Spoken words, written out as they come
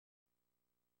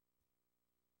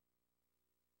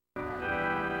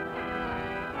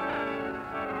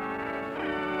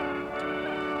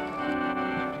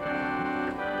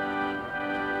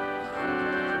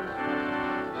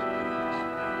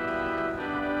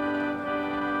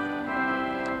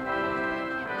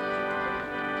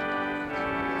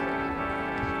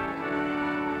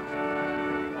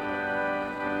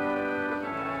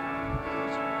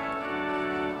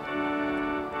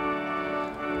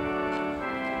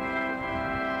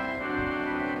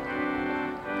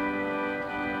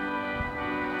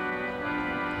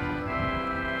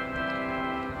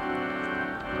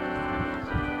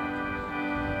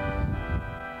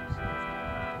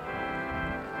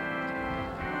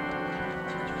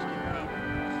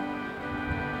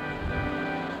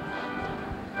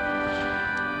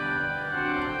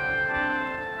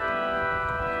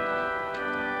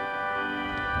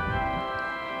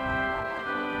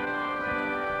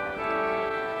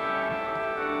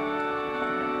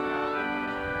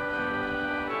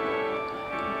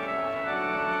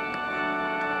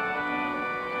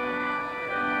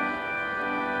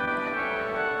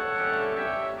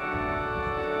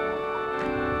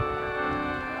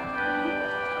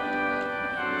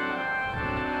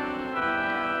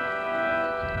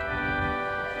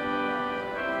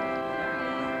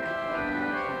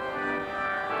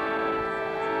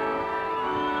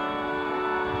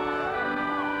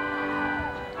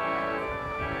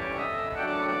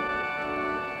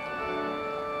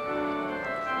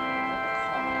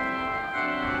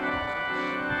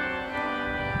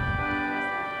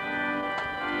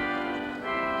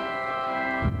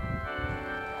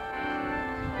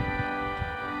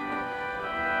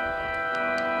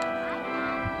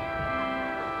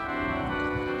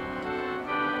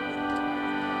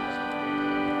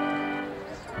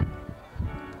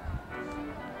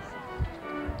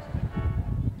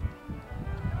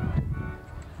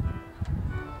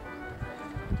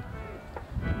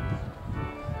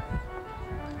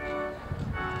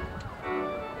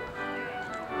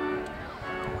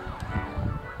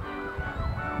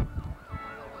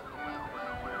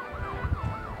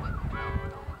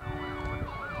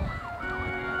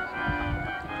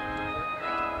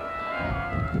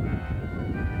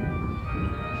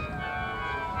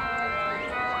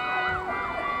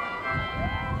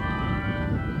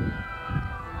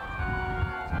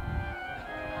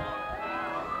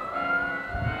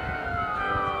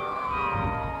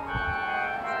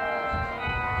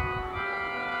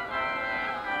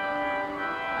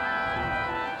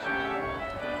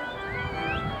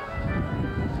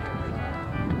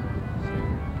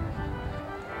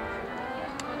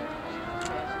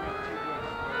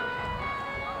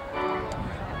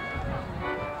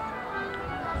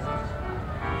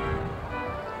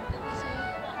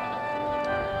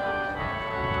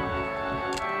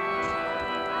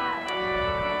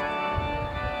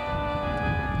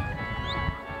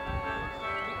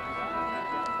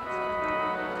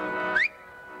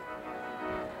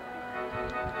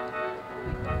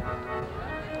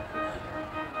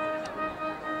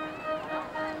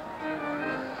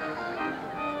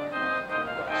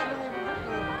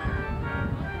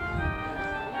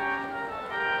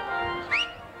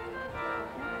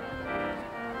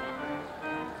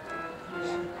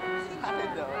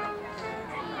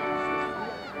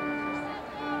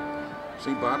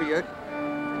See Bobby yet?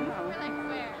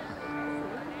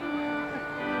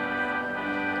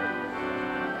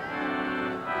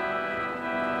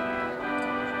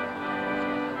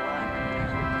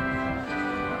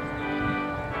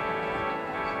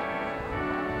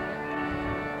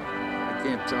 I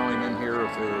can't tell him in here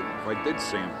if I did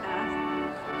see him.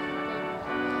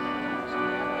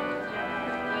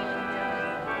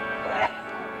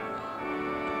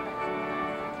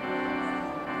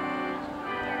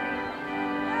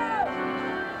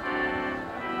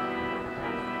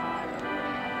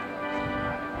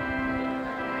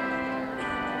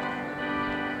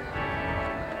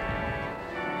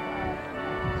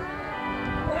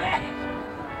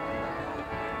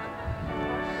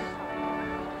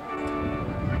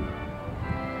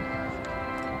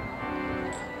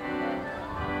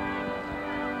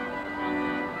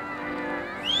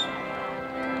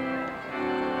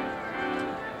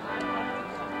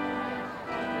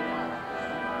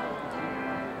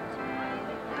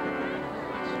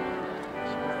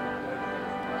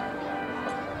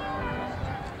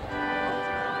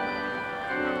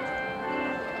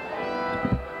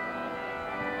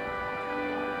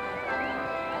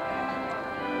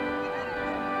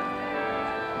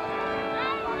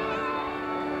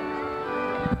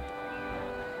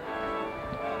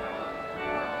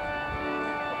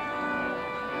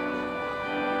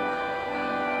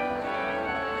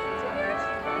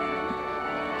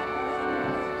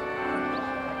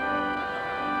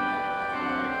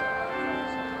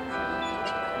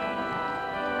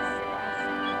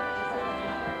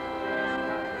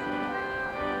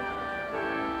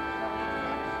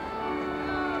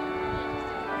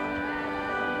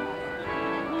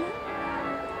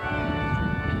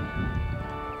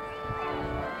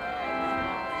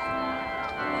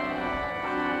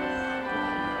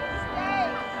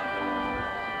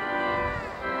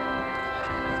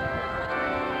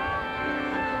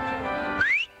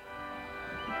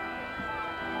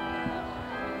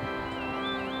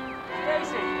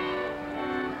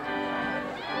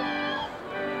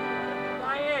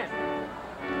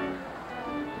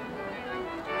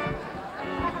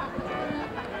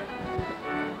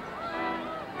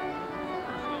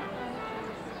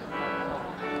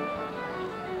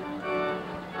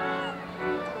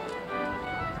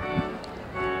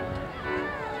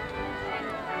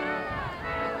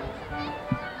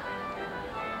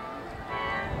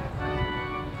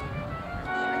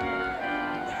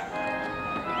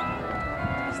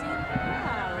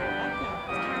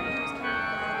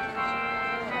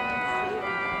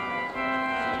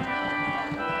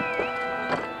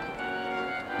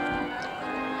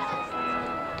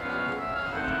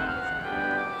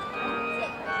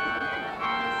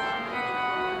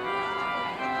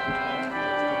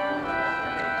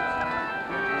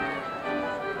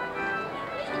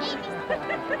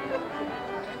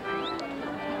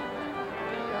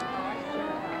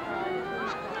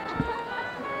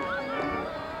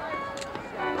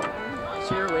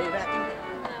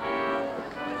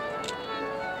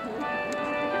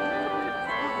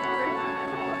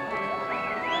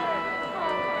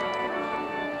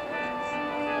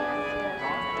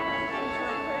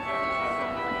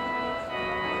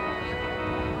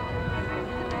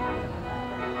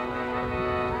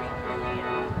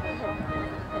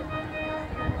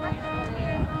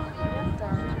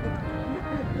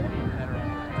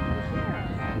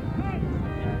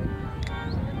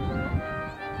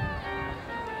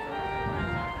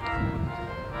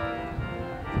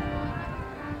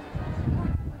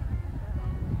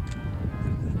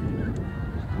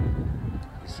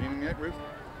 Seen him yet, Ruth?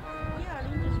 Yeah,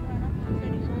 he just ran up and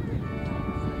said he's over in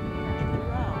the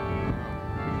row.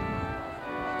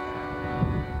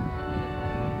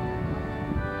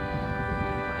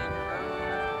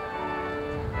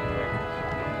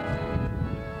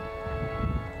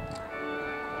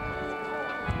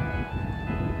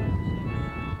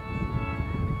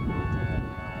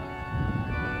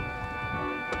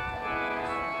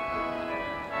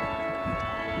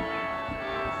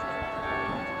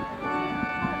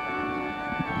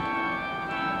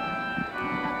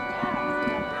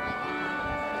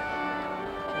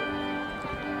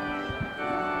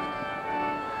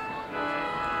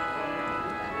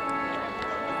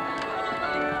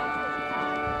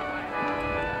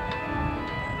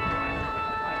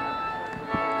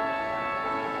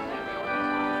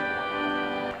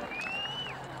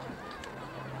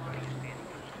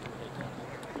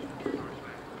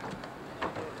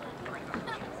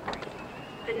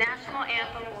 The national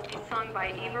anthem will be sung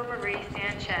by Eva Marie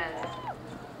Sanchez.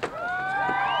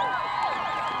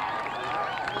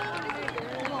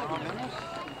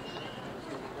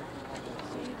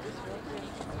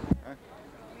 Huh?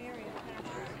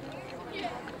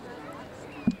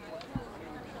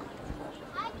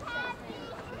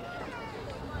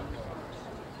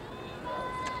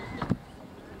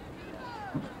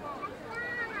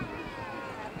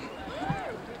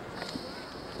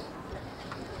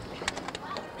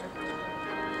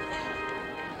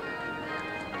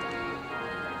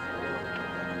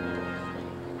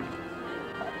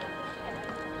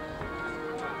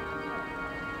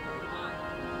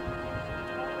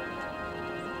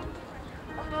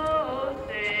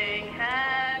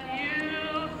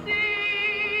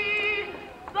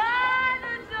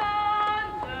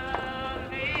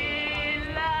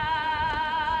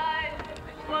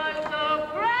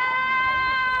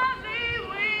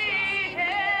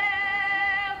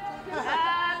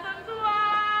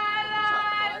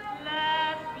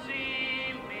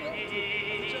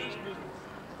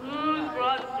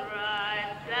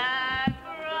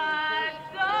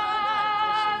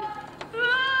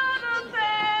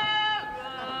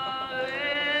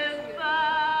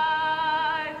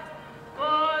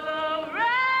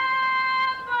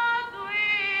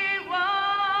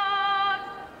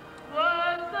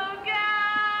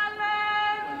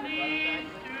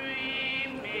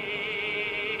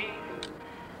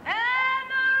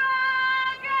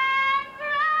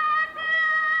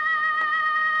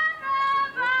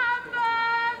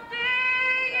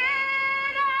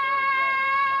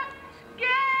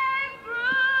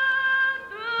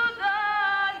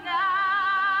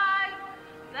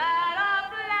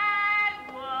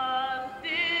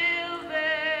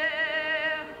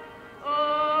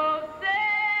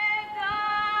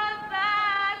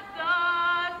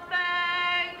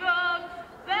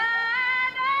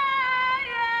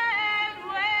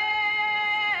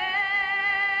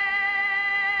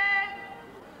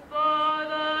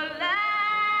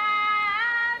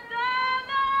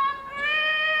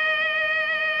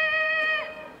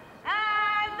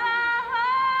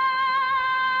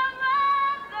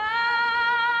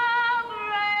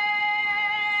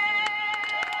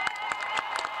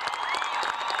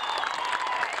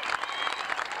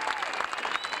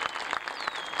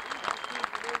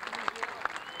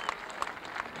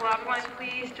 everyone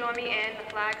please join me in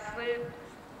the flag salute?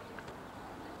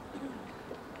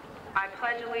 I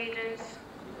pledge allegiance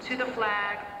to the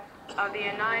flag of the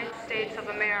United States of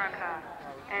America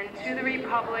and to the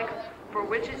republic for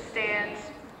which it stands,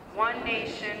 one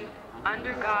nation,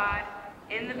 under God,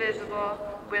 indivisible,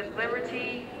 with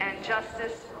liberty and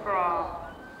justice for all.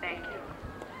 Thank you.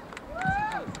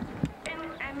 In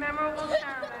a memorable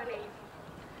ceremony.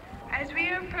 As we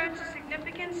approach a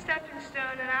significant stepping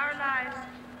stone in our lives,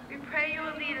 we pray you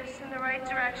will lead us in the right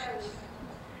directions.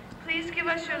 Please give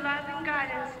us your love and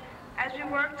guidance as we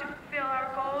work to fulfill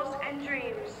our goals and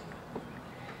dreams.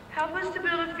 Help us to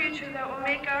build a future that will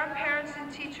make our parents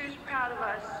and teachers proud of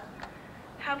us.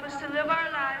 Help us to live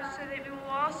our lives so that we will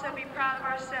also be proud of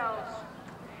ourselves.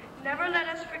 Never let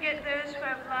us forget those who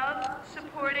have loved,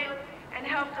 supported, and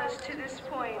helped us to this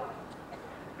point.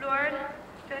 Lord,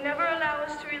 don't never allow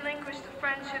us to relinquish the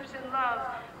friendships and love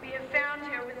we have found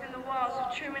here within the walls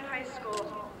of Truman High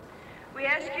School. We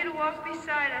ask you to walk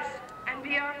beside us and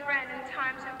be our friend in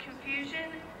times of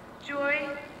confusion, joy,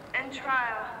 and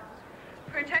trial.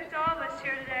 Protect all of us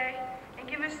here today and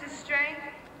give us the strength,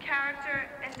 character,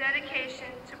 and dedication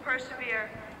to persevere.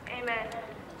 Amen.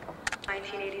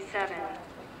 1987.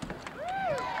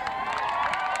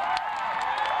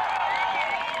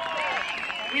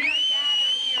 We are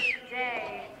gathered here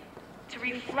today to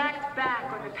reflect back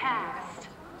on the past.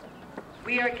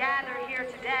 We are gathered here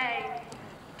today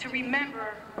to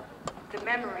remember the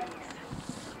memories.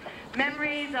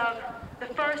 Memories of the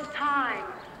first time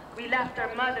we left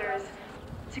our mothers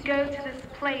to go to this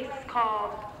place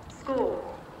called school.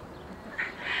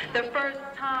 The first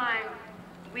time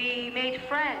we made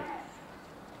friends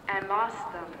and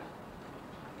lost them.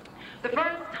 The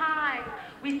first time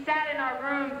we sat in our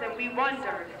rooms and we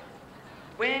wondered,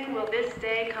 when will this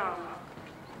day come?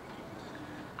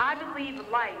 I believe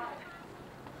life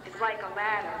is like a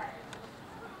ladder.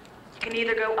 You can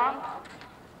either go up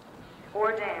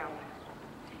or down.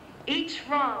 Each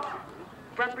rung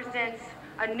represents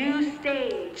a new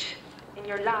stage in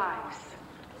your lives.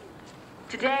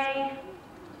 Today,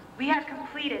 we have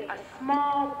completed a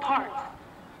small part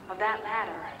of that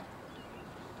ladder.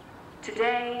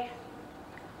 Today,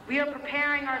 we are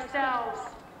preparing ourselves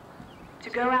to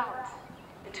go out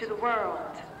into the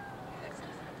world.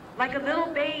 Like a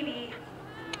little baby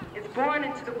is born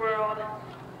into the world,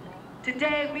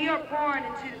 today we are born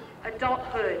into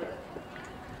adulthood.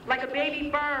 Like a baby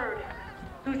bird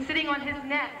who's sitting on his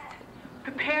nest,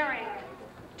 preparing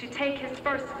to take his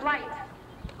first flight,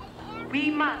 we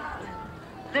must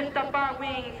lift up our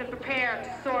wings and prepare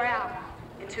to soar out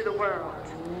into the world.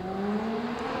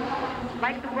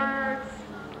 Like the words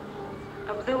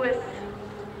of Louis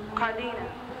Carlina,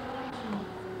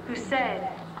 who said,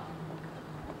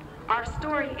 our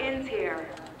story ends here.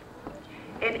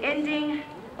 In ending,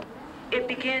 it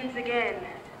begins again.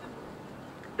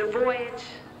 The voyage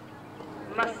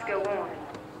must go on.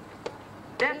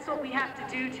 That's what we have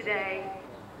to do today.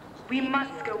 We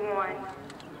must go on.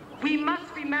 We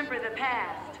must remember the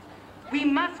past. We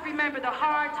must remember the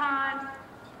hard times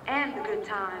and the good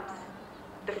times.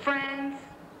 The friends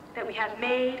that we have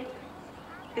made,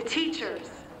 the teachers,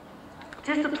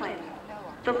 discipline,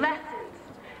 the lessons,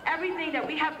 everything that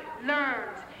we have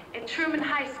learned in Truman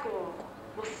High School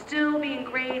will still be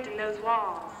engraved in those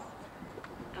walls,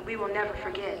 and we will never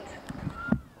forget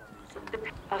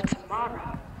of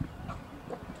tomorrow.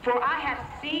 For I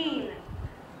have seen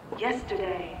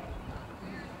yesterday,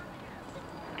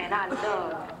 and I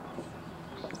love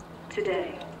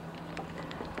today.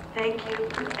 Thank you,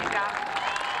 and God bless.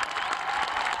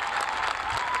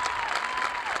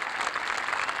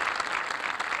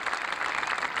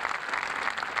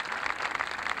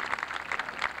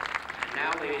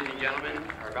 Now, ladies and gentlemen,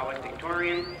 our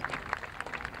valedictorian.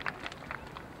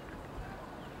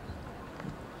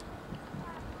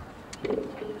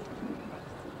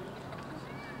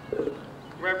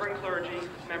 Reverend clergy,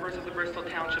 members of the Bristol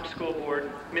Township School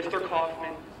Board, Mr.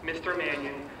 Kaufman, Mr.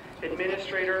 Mannion,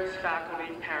 administrators,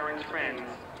 faculty, parents, friends,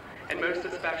 and most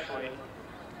especially,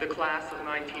 the class of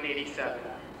 1987.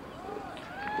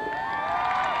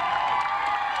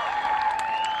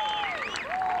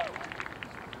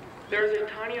 There is a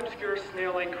tiny, obscure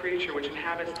snail-like creature which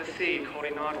inhabits the sea called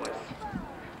a nautilus.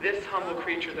 This humble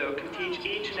creature, though, can teach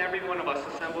each and every one of us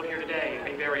assembled here today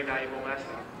a very valuable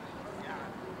lesson.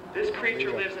 This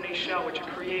creature lives in a shell which it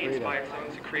creates by its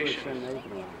own secretions.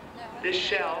 This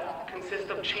shell consists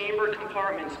of chambered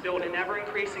compartments built in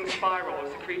ever-increasing spiral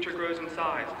as the creature grows in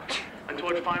size,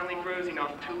 until it finally grows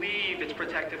enough to leave its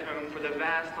protected home for the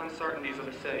vast uncertainties of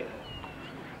the sea.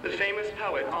 The famous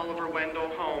poet Oliver Wendell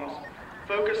Holmes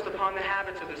focused upon the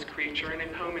habits of this creature in a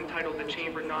poem entitled The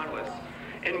Chambered Nautilus,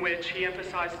 in which he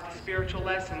emphasizes the spiritual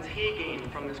lessons he gained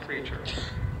from this creature.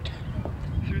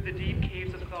 Through the deep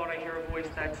caves of thought I hear a voice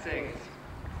that sings,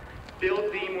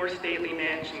 "Build thee more stately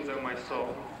mansions, O my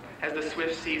soul, as the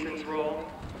swift seasons roll.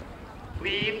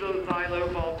 Leave thy low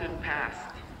vaulted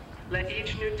past. Let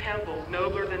each new temple,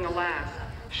 nobler than the last,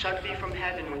 shut thee from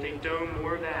heaven with a dome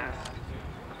more vast,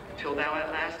 till thou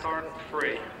at last art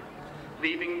free,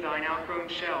 leaving thine outgrown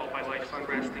shell by life's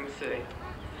unresting sea."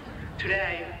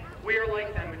 Today, we are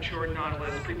like that matured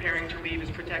nautilus, preparing to leave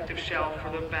his protective shell for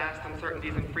the vast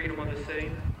uncertainties and freedom of the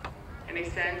sea. In a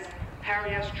sense,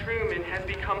 Harry S. Truman has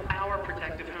become our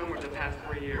protective home over the past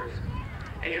 3 years,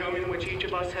 a home in which each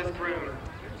of us has grown,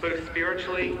 both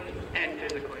spiritually and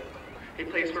physically, a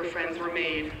place where friends were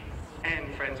made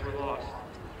and friends were lost,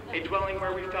 a dwelling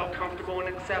where we felt comfortable and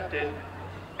accepted,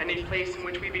 and a place in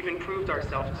which we've even proved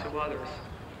ourselves to others.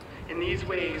 In these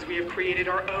ways, we have created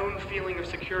our own feeling of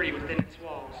security within its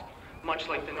walls, much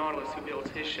like the nautilus who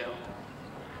builds his shell.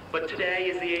 But today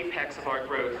is the apex of our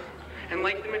growth, and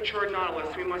like the matured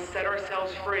nautilus, we must set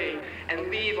ourselves free and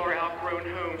leave our outgrown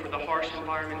home for the harsh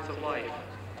environments of life.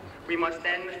 We must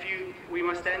end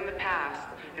the past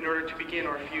in order to begin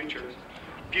our futures.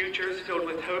 Futures filled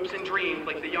with hopes and dreams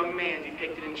like the young man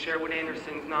depicted in Sherwood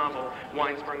Anderson's novel,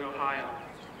 Winesburg, Ohio.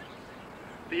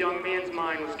 The young man's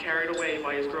mind was carried away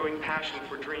by his growing passion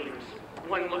for dreams.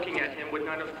 One looking at him would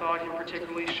not have thought him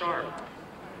particularly sharp.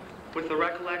 With the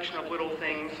recollection of little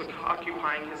things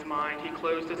occupying his mind, he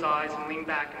closed his eyes and leaned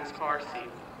back in his car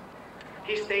seat.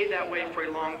 He stayed that way for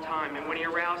a long time, and when he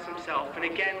aroused himself and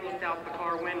again looked out the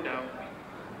car window,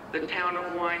 the town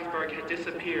of Winesburg had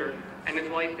disappeared, and his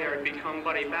life there had become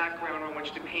but a background on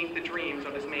which to paint the dreams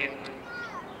of his manhood.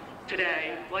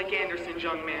 Today, like Anderson's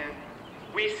young man,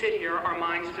 we sit here, our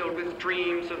minds filled with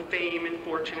dreams of fame and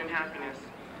fortune and happiness,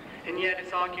 and yet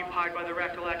it's occupied by the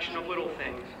recollection of little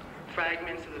things,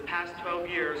 fragments of the past 12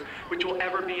 years which will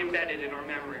ever be embedded in our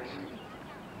memories.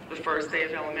 The first day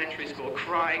of elementary school,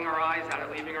 crying our eyes out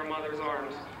at leaving our mother's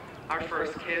arms, our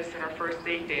first kiss and our first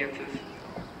date dances,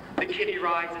 the kiddie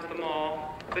rides at the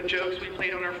mall, the jokes we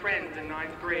played on our friends in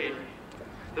 9th grade,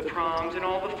 the proms and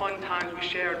all the fun times we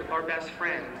shared with our best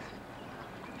friends.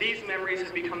 These memories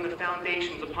have become the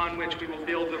foundations upon which we will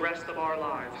build the rest of our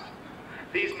lives.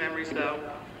 These memories, though,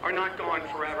 are not gone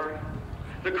forever.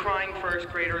 The crying first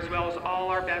grader, as well as all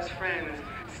our best friends,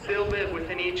 still live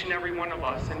within each and every one of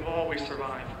us and will always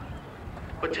survive.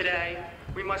 But today,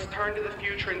 we must turn to the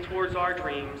future and towards our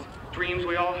dreams, dreams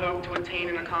we all hope to attain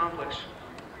and accomplish.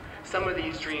 Some of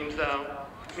these dreams, though,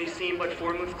 may seem but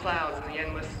formless clouds in the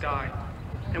endless sky.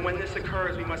 And when this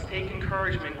occurs, we must take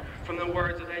encouragement from the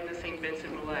words of Edna St.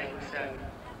 Vincent Millay, who said,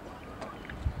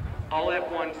 "All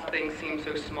at once things seemed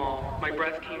so small, my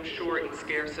breath came short and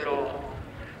scarce at all.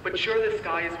 But sure the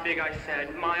sky is big," I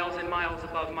said, "miles and miles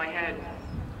above my head.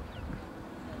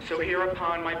 So here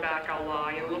upon my back I'll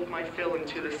lie and look my fill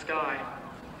into the sky."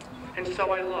 And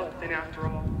so I looked, and after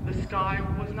all, the sky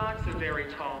was not so very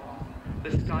tall.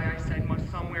 The sky, I said, must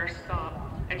somewhere stop,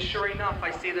 and sure enough,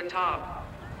 I see the top.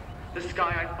 The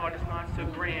sky I thought is not so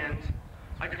grand.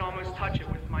 I could almost touch it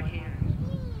with my hand.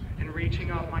 And reaching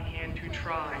up my hand to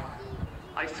try,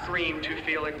 I screamed to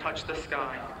feel it touch the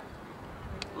sky.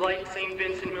 Like St.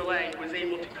 Vincent Millay, who was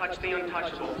able to touch the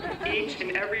untouchable, each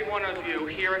and every one of you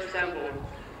here assembled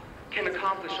can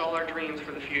accomplish all our dreams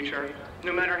for the future,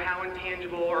 no matter how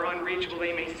intangible or unreachable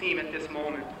they may seem at this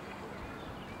moment.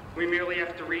 We merely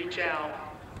have to reach out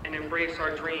and embrace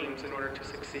our dreams in order to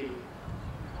succeed.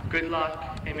 Good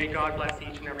luck, and may God bless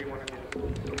each and every one of you.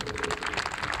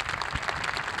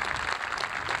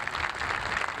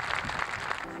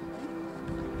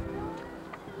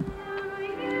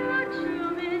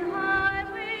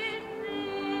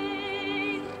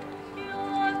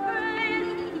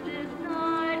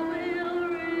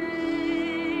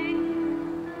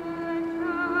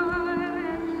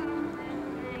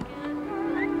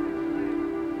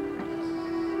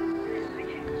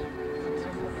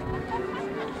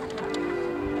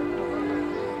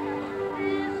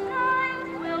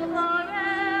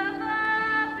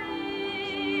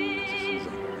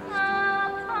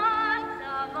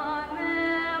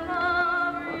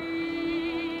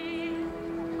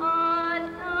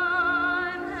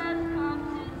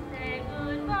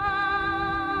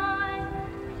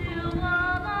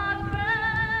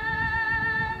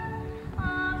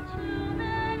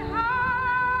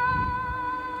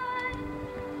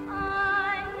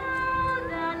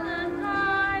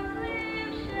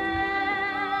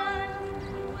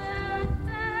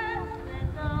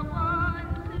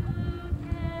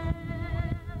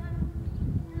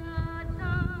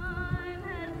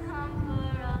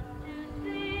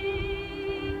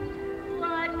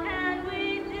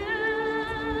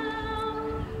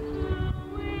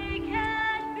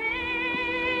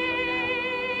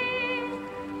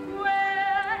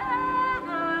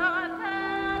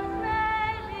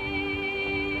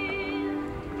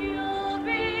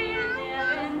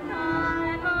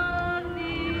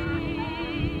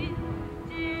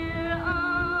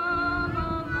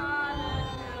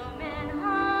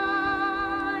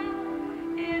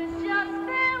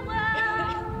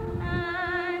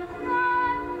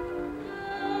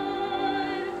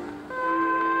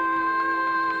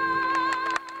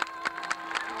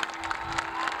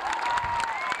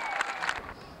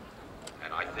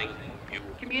 Thank you.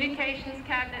 Communications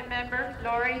Cabinet Member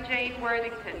Lori Jane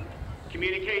Worthington.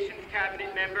 Communications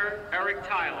Cabinet Member Eric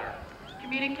Tyler.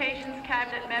 Communications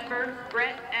Cabinet Member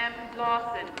Brett M.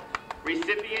 Lawson.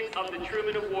 Recipient of the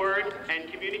Truman Award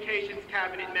and Communications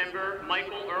Cabinet Member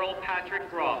Michael Earl Patrick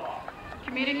Groff.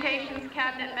 Communications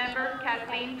Cabinet Member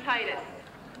Kathleen Titus.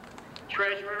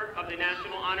 Treasurer of the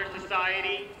National Honor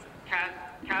Society,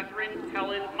 Catherine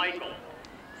Helen Michael.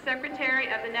 Secretary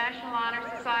of the National Honor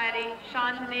Society,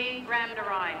 Shantini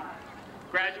Ramnarine.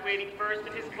 Graduating first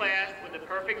in his class with a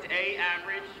perfect A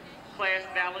average, class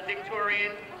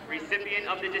valedictorian, recipient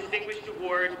of the Distinguished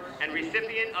Award, and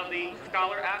recipient of the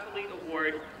Scholar Athlete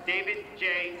Award, David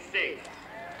J. Siggs.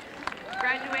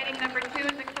 Graduating number 2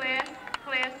 in the class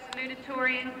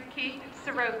salutatorian, Keith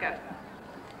Soroka.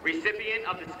 Recipient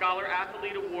of the Scholar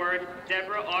Athlete Award,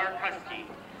 Deborah R. Husky.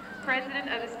 President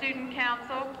of the Student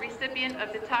Council, recipient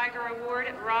of the Tiger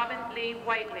Award, Robin Lee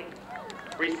Whiteley.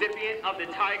 Recipient of the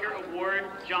Tiger Award,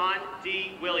 John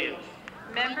D. Williams.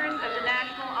 Members of the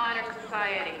National Honor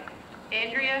Society,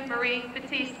 Andrea Marie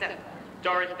Batista.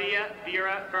 Dorothea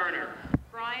Vera Berner.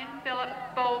 Brian Philip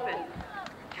Bolvin.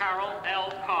 Carol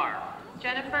L. Carr.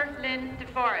 Jennifer Lynn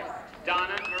DeForest.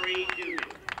 Donna Marie Dugan.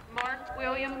 Mark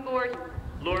William Gordon.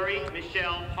 Lori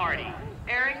Michelle Hardy.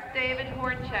 Eric David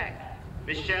Horncheck.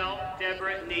 Michelle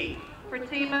Deborah Nee.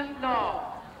 Pratima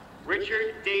Law.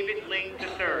 Richard David Ling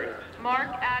III. Mark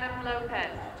Adam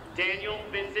Lopez. Daniel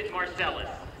Vincent Marcellus.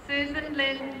 Susan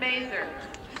Lynn Mazer.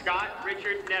 Scott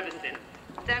Richard Nevison.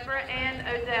 Deborah Ann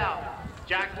Odell.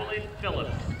 Jacqueline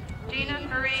Phillips. Gina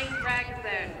Marie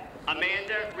Ragazone.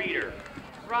 Amanda Reeder.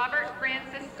 Robert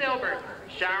Francis Silbert.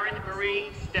 Sharon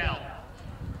Marie Stell.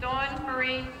 Dawn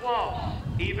Marie Walsh.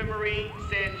 Eva Marie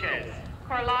Sanchez.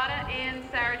 Carlotta Ann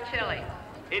Sarachilli.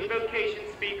 Invocation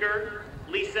speaker,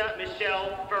 Lisa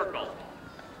Michelle Ferkel.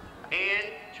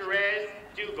 Anne Therese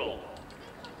Dougal.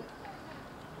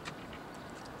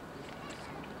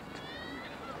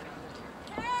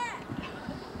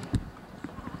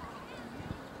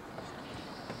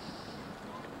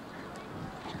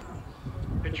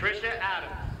 Patricia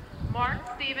Adams. Mark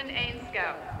Stephen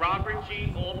Ainscow. Robert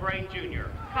G. Albright Jr.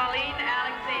 Colleen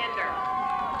Alexander.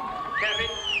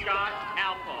 Kevin Scott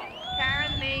Alcoff.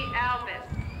 Karen Lee Alvis.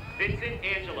 Vincent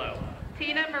Angelo.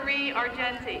 Tina Marie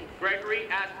Argenti. Gregory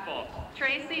Asphalt.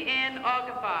 Tracy Ann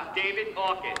Augafa. David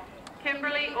Orchid.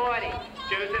 Kimberly Audie.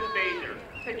 Joseph Baser.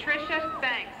 Patricia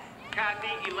Banks.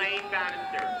 Kathy Elaine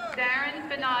Bannister. Darren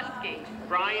Benoski.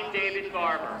 Brian David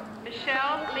Barber.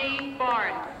 Michelle Lee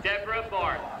Barnes. Deborah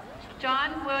Barth.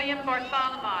 John William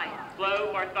Bartholomew.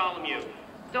 Flo Bartholomew.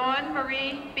 Dawn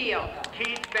Marie Beal.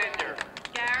 Keith Bender.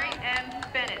 Gary M.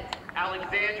 Bennett.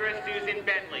 Alexandra Susan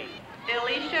Bentley.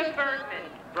 Alicia Bergman.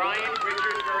 Brian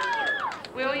Richard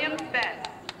Gersler. William Best.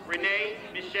 Renee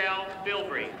Michelle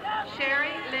Bilbrey. Sherry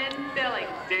Lynn Billings.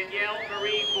 Danielle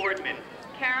Marie Boardman.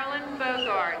 Carolyn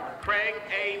Bogard. Craig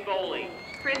A. Boley.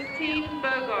 Christine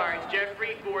Bogard.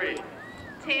 Jeffrey Gordon.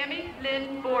 Tammy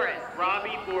Lynn Boris.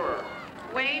 Robbie Borer.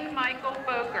 Wayne Michael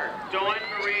Boker. Dawn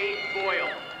Marie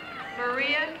Boyle.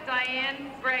 Maria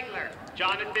Diane Bregler.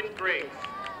 Jonathan Briggs.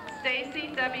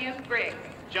 Stacy W. Briggs.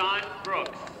 John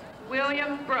Brooks.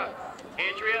 William Brooks.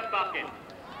 Andrea Buchan.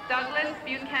 Douglas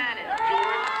Buchanan.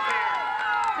 George Carroll.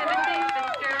 Timothy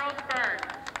Fitzgerald Burns.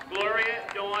 Gloria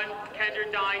Dawn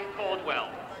Kenderdine Caldwell.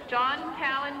 John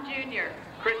Callan Jr.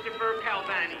 Christopher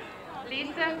Calvani.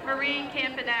 Lisa Marie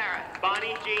Campanara.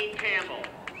 Bonnie Jean Campbell.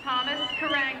 Thomas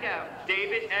Carango.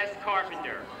 David S.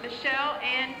 Carpenter. Michelle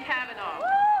Ann Cavanaugh.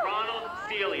 Ronald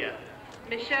Celia.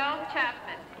 Michelle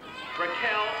Chapman.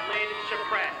 Raquel Lynn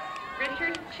Chapres.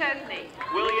 Richard Chesney.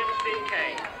 William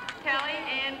Sinkay. Kelly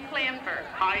Ann Clamper.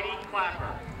 Heidi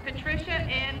Clapper. Patricia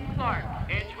Ann Clark.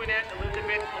 Antoinette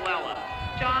Elizabeth Palella.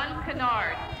 John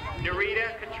Kennard.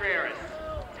 Narita Contreras.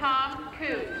 Tom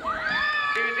Coote.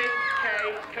 Susan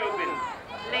K. Copins.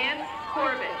 Lance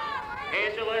Corbett.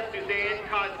 Angela Suzanne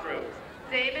Cosgrove.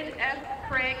 David F.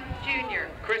 Craig Jr.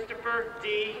 Christopher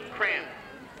D. Cramp.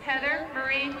 Heather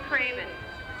Marie Craven.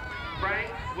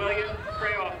 Frank William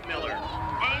Crayoff Miller.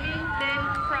 Amy Lynn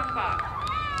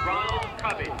Crumbach. Ronald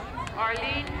Cubbage.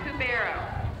 Arlene Cubero.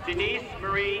 Denise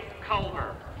Marie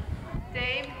Culver.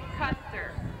 Dave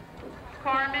Custer.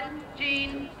 Carmen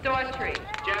Jean Daughtry.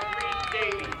 Jeffrey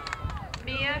Davies.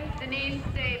 Mia Denise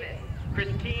Davis.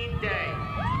 Christine Day.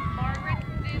 Margaret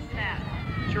Dusnap.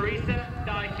 Teresa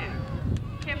Dykin.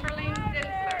 Kimberly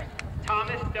Ditzler.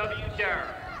 Thomas W. Durr.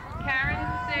 Karen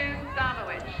Sue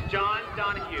Domowich. John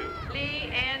Donahue.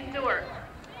 Lee Ann Dork.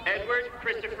 Edward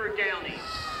Christopher Downey.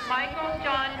 Michael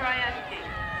John Drieski.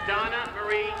 Donna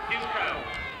Marie Duco.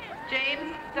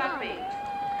 James Duffy.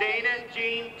 Dana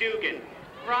Jean Dugan.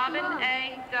 Robin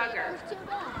A. Duggar.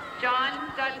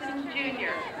 John Dutton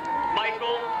Jr.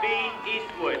 Michael B.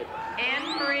 Eastwood.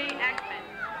 Anne Marie Ekman.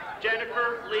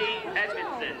 Jennifer Lee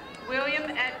Edmondson. William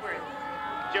Edwards.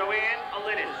 Joanne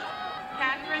Alinis.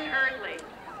 Catherine Erdley.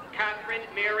 Catherine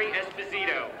Mary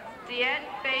Esposito. Diet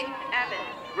Faith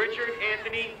Evans. Richard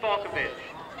Anthony Falkovitz.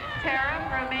 Tara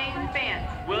Romaine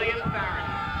Fant. William Farron.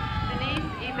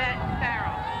 Denise Yvette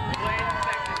Farrell. Glenn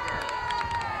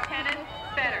Sexenberg. Kenneth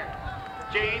Fetter.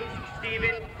 James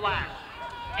Stephen Flash.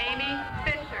 Amy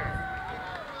Fisher.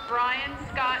 Brian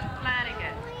Scott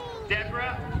Flanagan.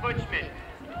 Deborah Butchman.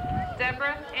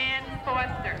 Deborah Ann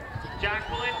Foster.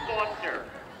 Jacqueline Foster.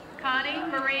 Connie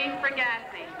Marie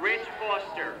Fragassi. Rich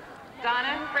Foster.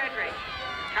 Donna Frederick.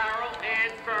 Carol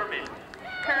Ann Furman.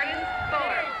 Curtis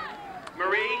Fuller.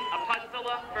 Marie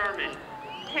Apostula Furman.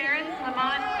 Terrence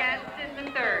Lamont Gadsden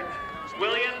III.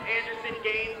 William Anderson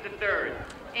Gaines III.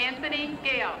 Anthony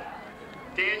Gale.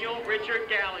 Daniel Richard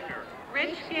Gallagher.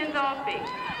 Rich Gandolfi.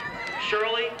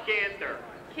 Shirley Ganther.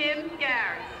 Kim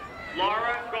Garrett.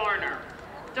 Laura Garner.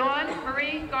 Dawn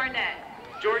Marie Garnett.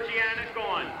 Georgiana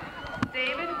Gaughan.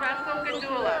 David Russell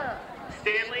Gadula.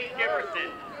 Stanley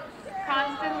Giberson.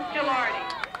 Constance Gilardi.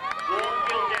 Walt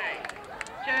Gilday.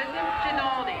 Joseph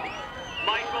Ginaldi.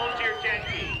 Michael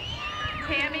Girgenti.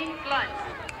 Tammy Blunt.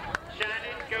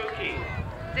 Shannon Goki.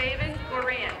 David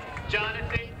Gorant.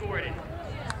 Jonathan Gordon.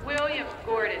 William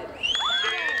Gordon.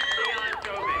 James Leon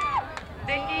Gove.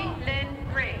 Vicki Lynn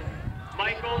Grace.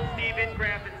 Michael Stephen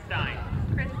Grafenstein.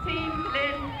 Christine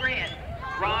Lynn Grant.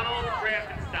 Ronald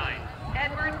Grafenstein.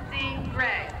 Edward D.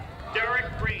 Gray. Derek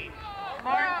Green.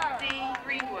 Mark D.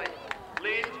 Greenwood.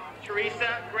 Lynn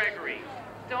Teresa Gregory.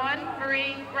 Dawn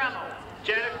Marie Grummel.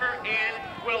 Jennifer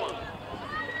Ann Willem.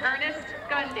 Ernest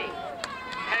Gundy.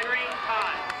 Henry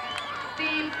Todd.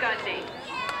 Steve Gundy.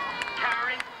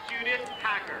 Karen Judith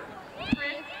Hacker.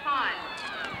 Chris Hahn.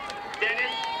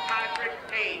 Dennis Patrick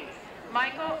Haynes.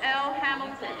 Michael L.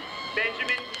 Hamilton.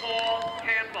 Benjamin Paul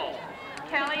Campbell.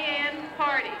 Kelly Ann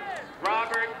Hardy.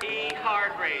 Robert E.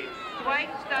 Hargraves. Dwight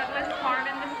Douglas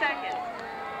Harmon II.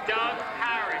 Doug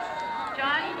Harris.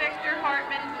 John Victor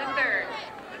Hartman III.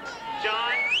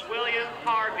 John William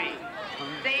Harvey.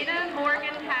 Dana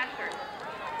Morgan Hatcher.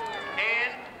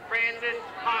 Anne Francis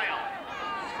Heil.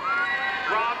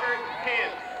 Robert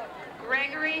Hibbs.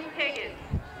 Gregory Higgins.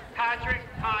 Patrick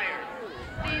Tyers.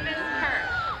 Stephen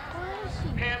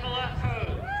Hirsch. Pamela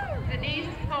Hogue. Denise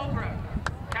Holbrook.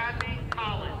 Kathy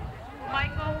Collins.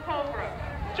 Michael Holbrook.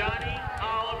 Johnny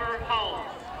Oliver Holmes.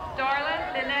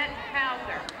 Darla Lynette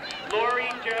Hauser. Lori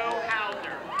Jo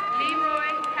Hauser. Leroy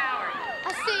Howard.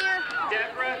 I see her.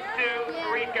 Deborah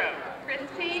Sue Rico.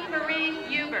 Christine Marie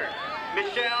Huber.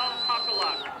 Michelle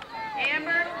Huckaluck.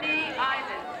 Amber Lee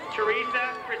Ivins.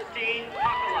 Teresa Christine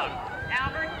Huckaluck.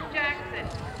 Albert Jackson.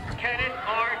 Kenneth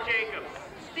R. Jacobs.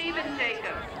 Stephen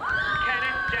Jacobs.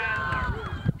 Kenneth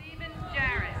Jasler. Stephen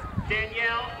Jarrett.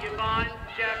 Danielle Yvonne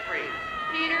Jeffrey.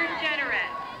 Peter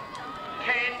Jenneret.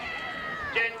 Ken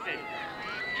Jensen.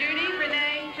 Judy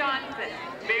Renee Johnson.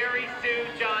 Mary Sue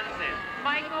Johnson.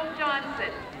 Michael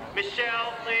Johnson.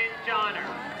 Michelle Lynn Johnner.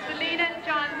 Selena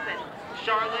Johnson.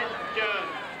 Charlotte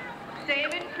Jones.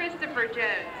 David Christopher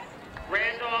Jones.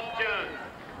 Randolph Jones.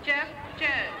 Jeff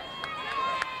Jones.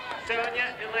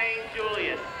 Sonia Elaine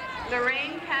Julius.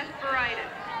 Lorraine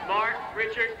Kasparaitis. Mark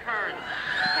Richard Kearns.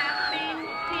 Kathleen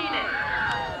Keenan.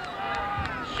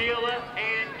 Sheila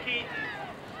Ann Keaton.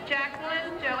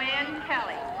 Jacqueline Joanne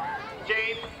Kelly.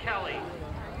 James Kelly.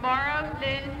 Maura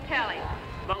Lynn Kelly.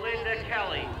 Melinda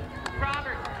Kelly.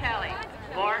 Robert Kelly.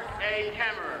 Mark A.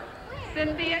 Kemmerer.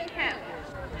 Cynthia Kemp.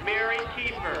 Mary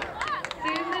Kiefer.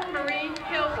 Susan Marie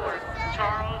Kilgore.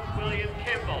 Charles William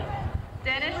Kimball.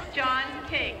 Dennis John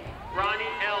King. Ronnie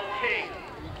L. King.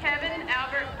 Kevin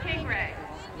Albert Kingray.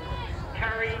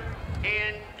 Carrie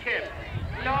Ann Kipp.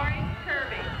 Laurie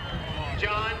Kirby.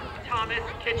 John Thomas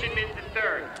Kitchenman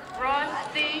III. Ross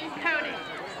D. Coney.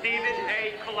 Stephen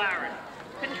A. Colaris.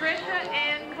 Patricia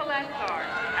Ann Kolesar.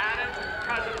 Adam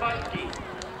Kazabuski.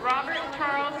 Robert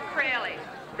Charles Craley.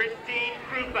 Christine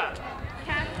Krupa.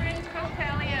 Catherine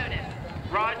Costellionis.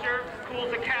 Roger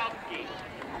Kulzakowski.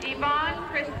 Yvonne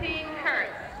Christine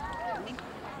Kurtz.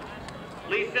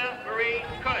 Lisa Marie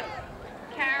Kutz.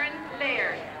 Karen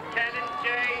Laird. Kenneth J.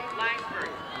 Langford.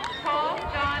 Paul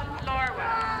John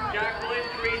Larwa. Jacqueline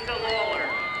Teresa Lawler.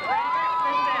 Robert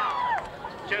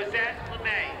Lizelle. Josette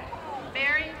LeMay.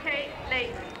 Mary Kate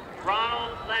Layton.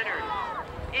 Ronald Leonard.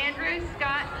 Andrew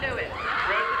Scott Lewis.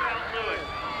 Roosevelt Lewis.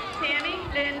 Tammy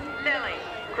Lynn Lilly.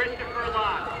 Christopher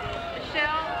Locke.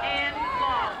 Michelle Ann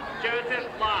Long.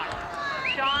 Joseph Locke.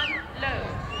 John Lowe.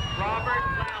 Robert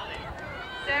Loudon.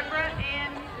 Deborah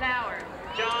Ann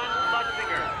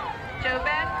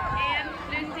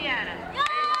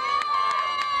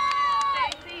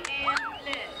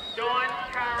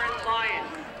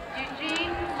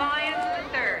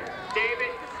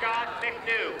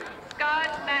New. Scott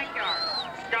Magyar.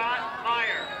 Scott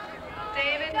Meyer.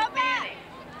 David Manning.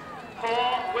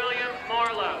 Paul William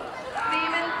Marlowe.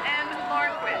 Stephen M.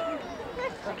 Marquis.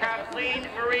 Kathleen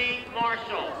Marie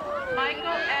Marshall.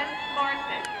 Michael S.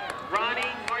 Martin.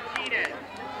 Ronnie Martinez.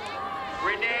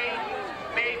 Renee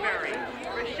Mayberry.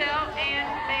 Rochelle Ann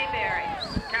Mayberry.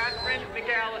 Catherine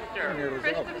McAllister.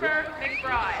 Christopher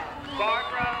McBride.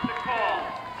 Barbara McCall.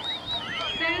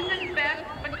 Susan Beth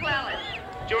McClellan.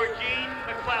 Georgine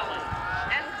McClellan.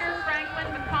 Esther Franklin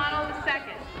McConnell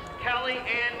II. Kelly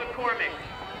Ann McCormick.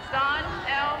 Don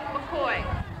L. McCoy.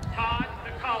 Todd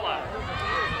McCullough.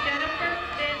 Jennifer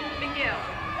Lynn McGill.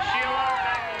 Sheila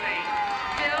McElvain.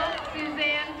 Jill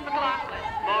Suzanne McLaughlin.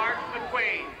 Mark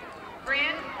McQuaid.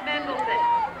 Grant Mendelson.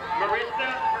 Marissa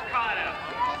Mercado.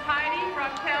 Heidi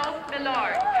Raquel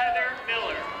Millard. Heather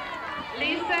Miller.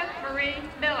 Lisa Marie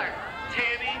Miller.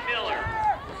 Tammy Miller.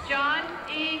 John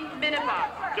E.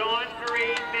 Minibach. Dawn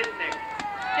Marie Misnick.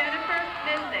 Jennifer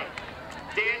Misnick.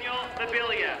 Daniel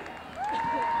Mabilia.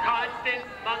 Constance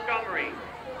Montgomery.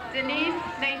 Denise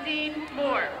Nadine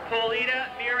Moore. Paulita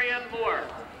Miriam Moore.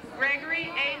 Gregory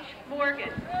H.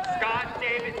 Morgan. Scott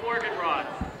David Morganrod.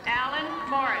 Alan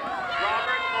Morris.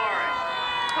 Robert Morris.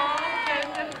 Paul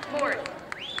Joseph Morse.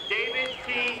 David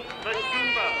T.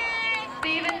 Mascufo.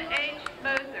 Stephen H.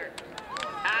 Moser.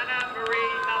 Anna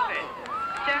Marie Muffet.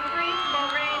 Jeffrey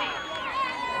Mulroney.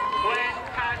 Glenn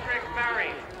Patrick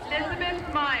Murray.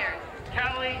 Elizabeth Myers.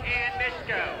 Kelly Ann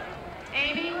Mishko.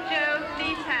 Amy Jo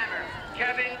Neeshammer.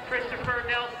 Kevin Christopher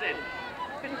Nelson.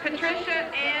 Patricia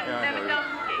Ann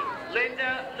Nevedomsky.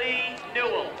 Linda Lee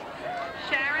Newell.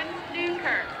 Sharon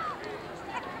Newkirk.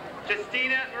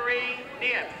 Justina Marie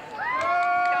Niepce.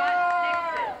 Scott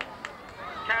Nixon.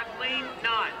 Kathleen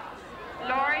Knott.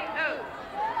 Laurie Oates.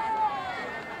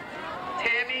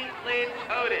 Tammy Lynn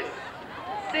Otis.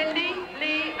 Cindy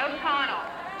Lee O'Connell.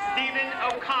 Stephen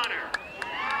O'Connor.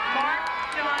 Mark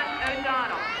John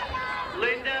O'Donnell.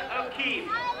 Linda O'Keefe.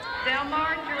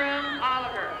 Delmar Jerome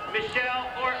Oliver. Michelle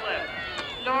Ortliff.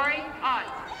 Lori Ott.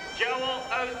 Joel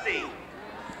Osee.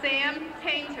 Sam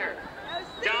Painter.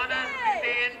 Donna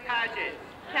Suzanne Paget.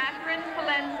 Catherine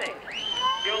Polensic.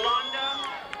 Yolanda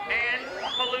Ann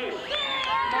Palouche.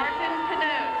 Martin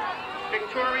Pinot.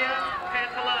 Victoria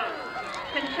Pantalone.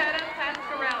 Conchetta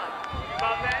Pascarella.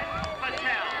 Babette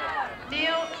Patel.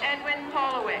 Neil Edwin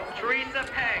Polowik. Teresa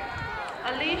Pegg.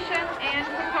 Alicia Ann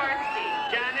Pekarsky.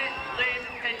 Janet Lynn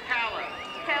Pentala.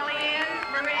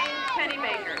 Kellyanne Marie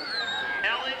Pennybaker.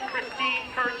 Ellen Christine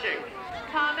Kerchick.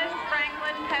 Thomas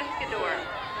Franklin Pescador.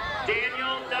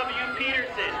 Daniel W.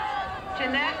 Peterson.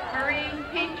 Jeanette Marie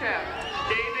Petro.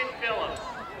 David Phillips.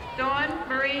 Dawn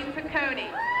Marie Piccone.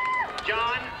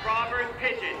 John Robert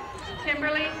Pigeon.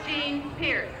 Kimberly Jean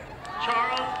Pierce.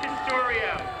 Charles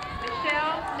Pistorio.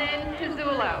 Michelle Lynn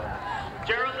Pizzulo.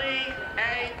 Geraldine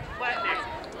A.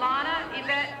 Sletnick. Lana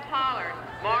Yvette Pollard.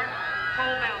 Mark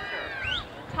Colmounter.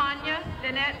 Tanya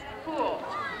Lynette Poole.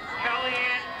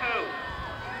 Kellyanne Pope.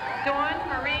 Dawn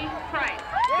Marie Price.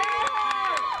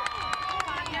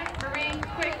 Tanya Marie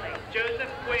Quigley.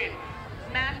 Joseph Quinn.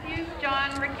 Matthew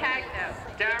John Ricagno.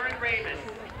 Darren Raymond.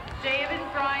 David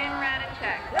Brian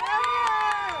Ranachek.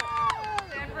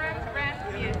 Deborah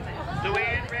Rasmussen.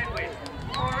 Luann Redwin.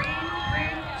 Maureen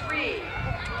Ruth Reed.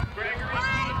 Gregory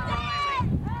Keith Riley.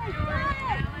 George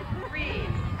Allen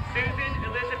Reed. Susan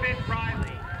Elizabeth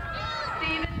Riley.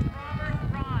 Stephen Robert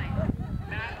Rhine.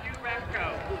 Matthew Repko.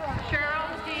 Cheryl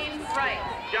Jean Wright.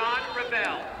 John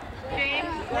Rebel.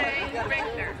 James J.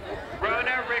 Richter.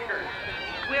 Rhoda Rickard.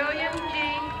 William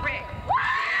G. Rick.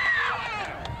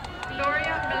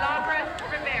 Gloria Milagros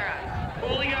Rivera.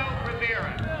 Julio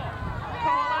Rivera.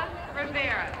 Paula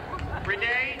Rivera.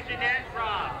 Renee Jeanette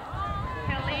Robb.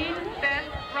 Helene Beth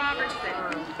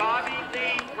Robertson. Bobby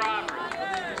Lee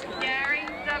Roberts. Gary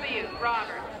W.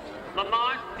 Roberts.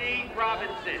 Lamont D.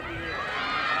 Robinson.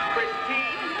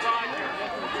 Christine Rogers.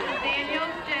 Daniel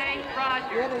J.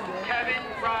 Rogers. Kevin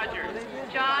Rogers.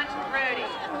 John Brody.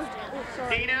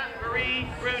 Dina Marie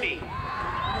Rooney.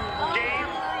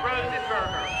 James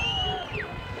Rosenberger.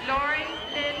 Lori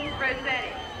Lynn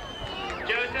Rossetti.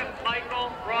 Joseph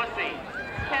Michael Rossi.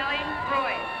 Kelly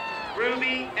Royce.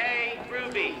 Ruby A.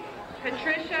 Ruby.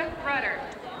 Patricia Rutter.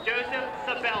 Joseph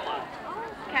Sabella.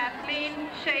 Kathleen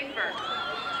Schaefer.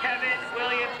 Kevin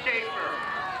William Schaefer.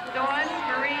 Dawn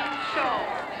Marie Scholl.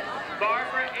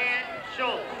 Barbara Ann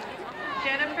Schultz.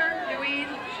 Jennifer Louise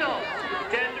Schultz.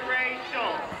 Desiree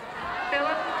Schultz.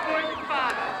 Philip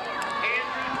Scorsfago.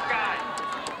 Andrew Scott.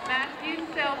 Matthew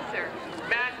Seltzer.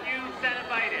 Matthew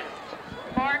Cenobitis.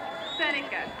 Mark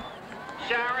Seneca.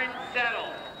 Sharon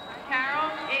Settle.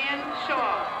 Carol Ann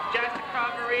Shaw.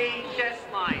 Jessica Marie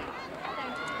Chesline.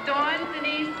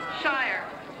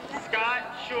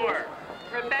 Shore.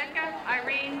 Rebecca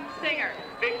Irene Singer.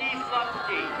 Vicky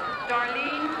Slupsky.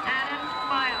 Darlene Anna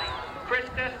Smiley.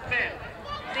 Krista Smith.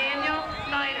 Daniel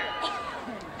Snyder.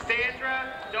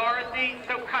 Sandra Dorothy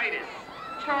Tokaitis.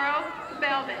 Charles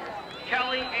Spelman.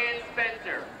 Kelly Ann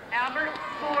Spencer. Albert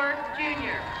Spoor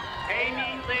Jr.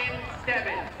 Amy Lynn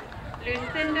Stebbins.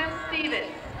 Lucinda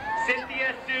Stevens.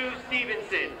 Cynthia Sue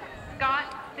Stevenson.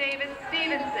 Scott David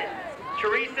Stevenson.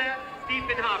 Teresa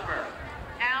Stiefenhofer.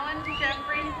 Alan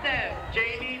Jeffrey Stone.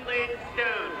 Jamie Lynn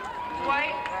Stone.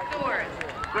 Dwight Stores.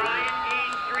 Brian E.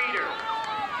 Streeter.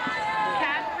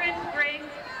 Catherine Grace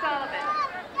Sullivan.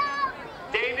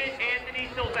 David Anthony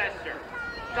Sylvester.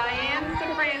 Diane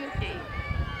Sobransky.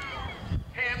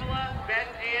 Pamela Beth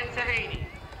Ann Tahaney.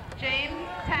 James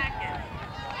Tackett.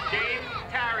 James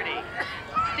Tarity.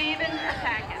 Stephen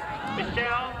Tackett.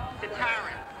 Michelle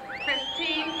Tataran.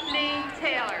 Christine Lee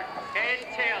Taylor. Ed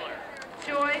Taylor.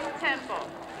 Joy Temple.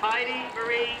 Heidi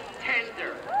Marie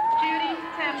Tenzer. Judy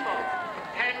Temple.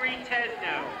 Henry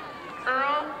Tesno.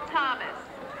 Earl Thomas.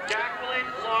 Jacqueline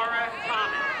Laura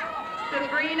Thomas.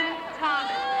 Sabrina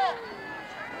Thomas.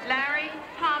 Larry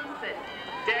Thompson.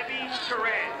 Debbie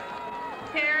Perez.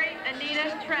 Terry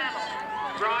Anita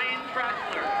Trammell. Brian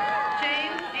Tressler.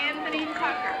 James Anthony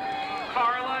Tucker.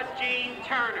 Carla Jean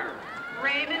Turner.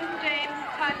 Raymond James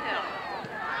Tuthill.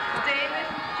 David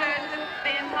Joseph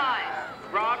Van Hyde.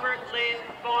 Robert Lynn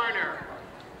Varner.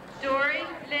 Dory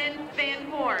Lynn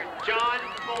Van Horn. John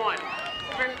Vaughn.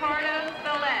 Ricardo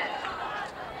Velez.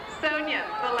 Sonia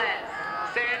Velez.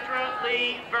 Sandra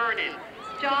Lee Vernon.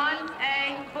 John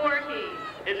A. Voorhees.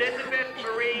 Elizabeth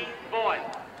Marie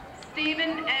Vaught.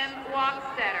 Stephen M.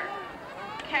 Walkstetter.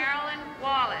 Carolyn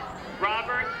Wallace.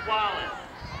 Robert Wallace.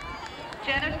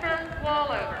 Jennifer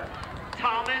Wallover.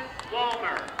 Thomas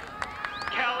Walmer.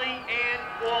 Kelly Ann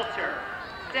Walter.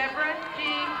 Deborah G.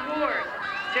 Ward.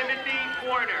 Timothy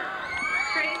Warner.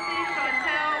 Tracy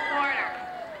Chantel Warner.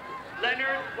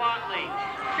 Leonard Watley.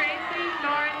 Tracy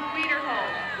Lauren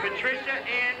Wiederhold. Patricia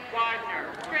Ann Widener.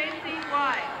 Tracy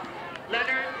Wise.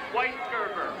 Leonard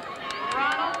Weisgerber.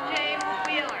 Ronald James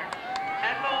Wheeler.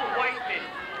 Ethel Whiteman.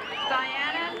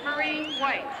 Diana Marie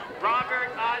White. Robert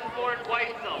Osborne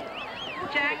Weitzel.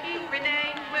 Jackie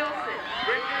Renee Wilson.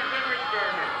 Richard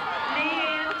Wimmersberger.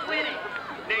 Leanne Winning.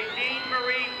 Nadine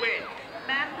Marie Witt.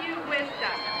 Matthew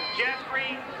Wisdom.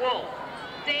 Jeffrey Wolf.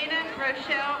 Dana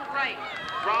Rochelle Wright.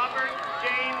 Robert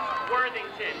James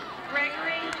Worthington.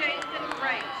 Gregory Jason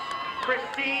Wright.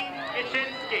 Christine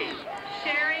Yachinsky.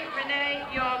 Sherry Renee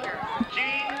Yager.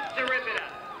 Jean Zaribita.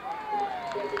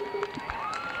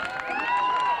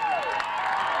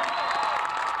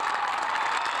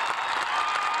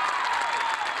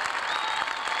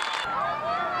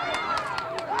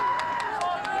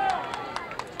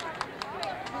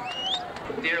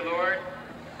 Dear Lord,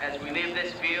 as we leave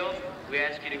this field, we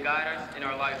ask you to guide us in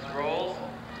our life's roles,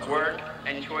 work,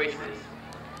 and choices.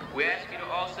 We ask you to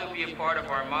also be a part of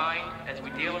our mind as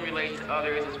we deal and relate to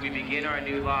others as we begin our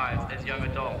new lives as young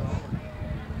adults.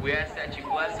 We ask that you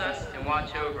bless us and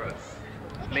watch over us.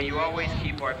 May you always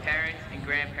keep our parents and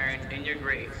grandparents in your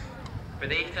grace, for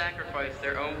they sacrificed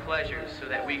their own pleasures so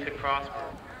that we could prosper.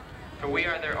 For we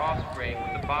are their offspring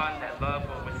with a bond that love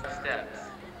will withstand steps.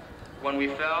 When we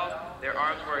fell, their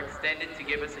arms were extended to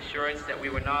give us assurance that we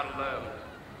were not alone.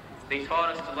 They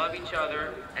taught us to love each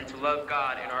other and to love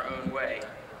God in our own way.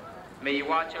 May you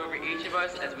watch over each of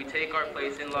us as we take our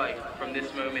place in life from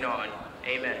this moment on.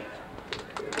 Amen.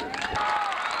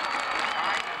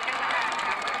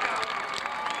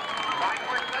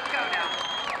 Let's go now.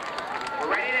 We're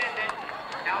ready to end it.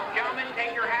 Now, gentlemen,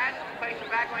 take your hats and place them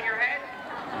back on your head.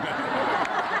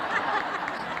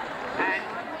 And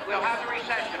we'll have the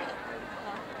recession.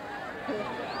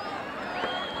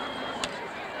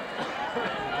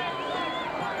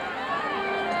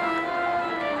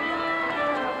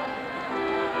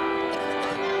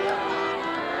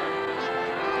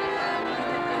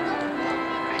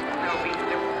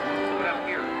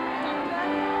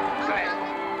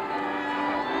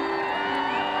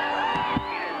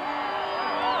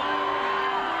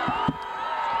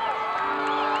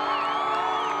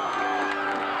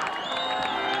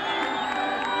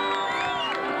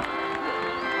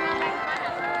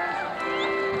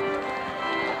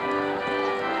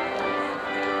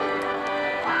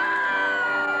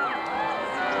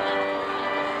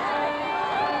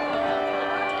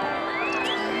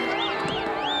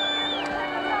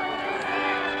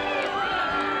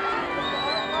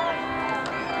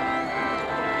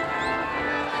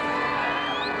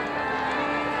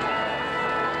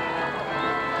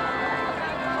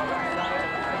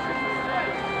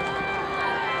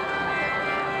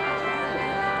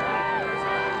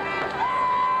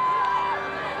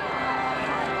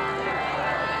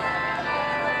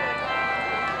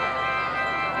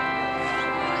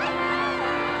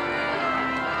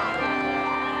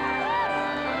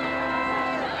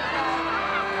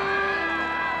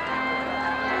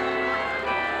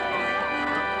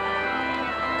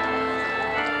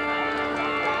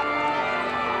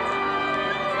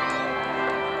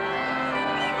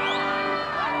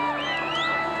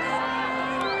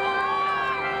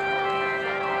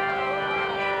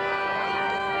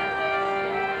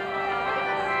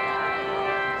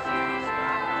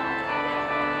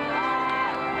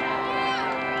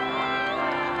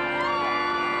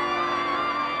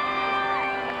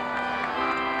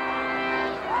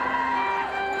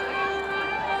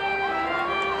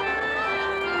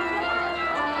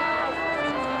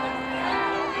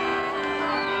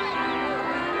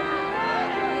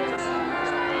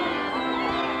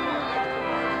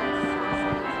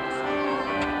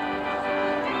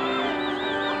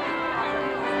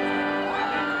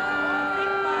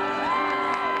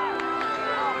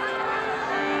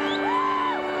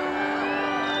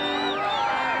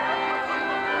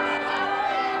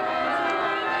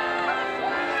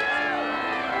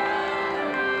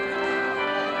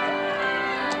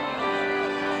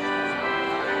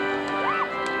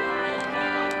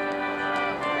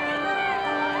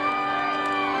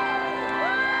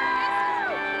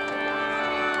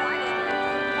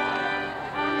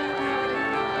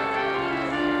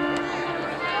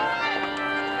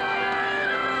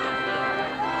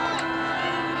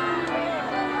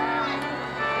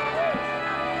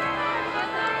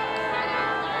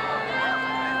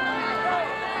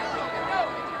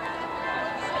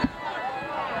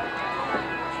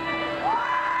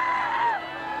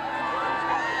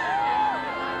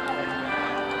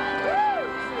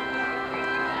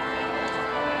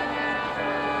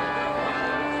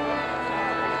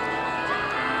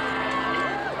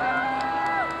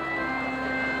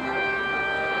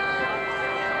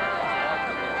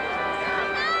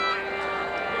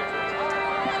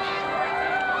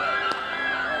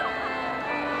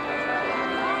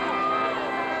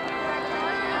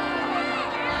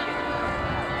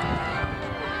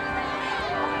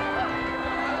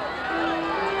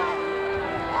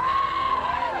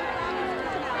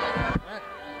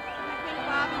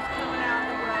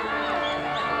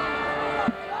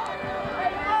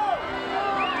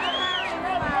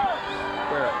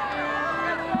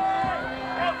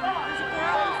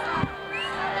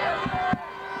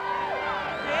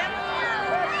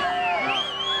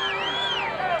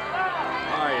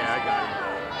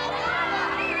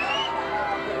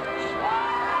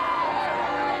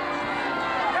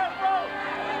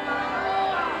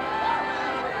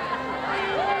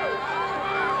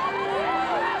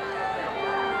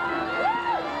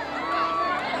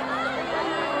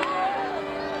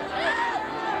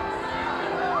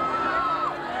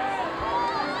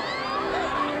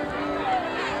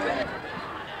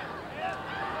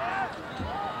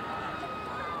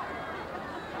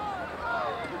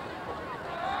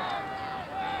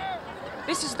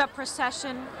 This is the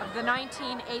procession of the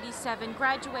 1987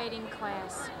 graduating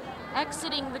class,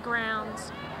 exiting the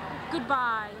grounds.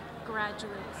 Goodbye,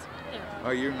 graduates.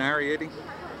 Are you narrating?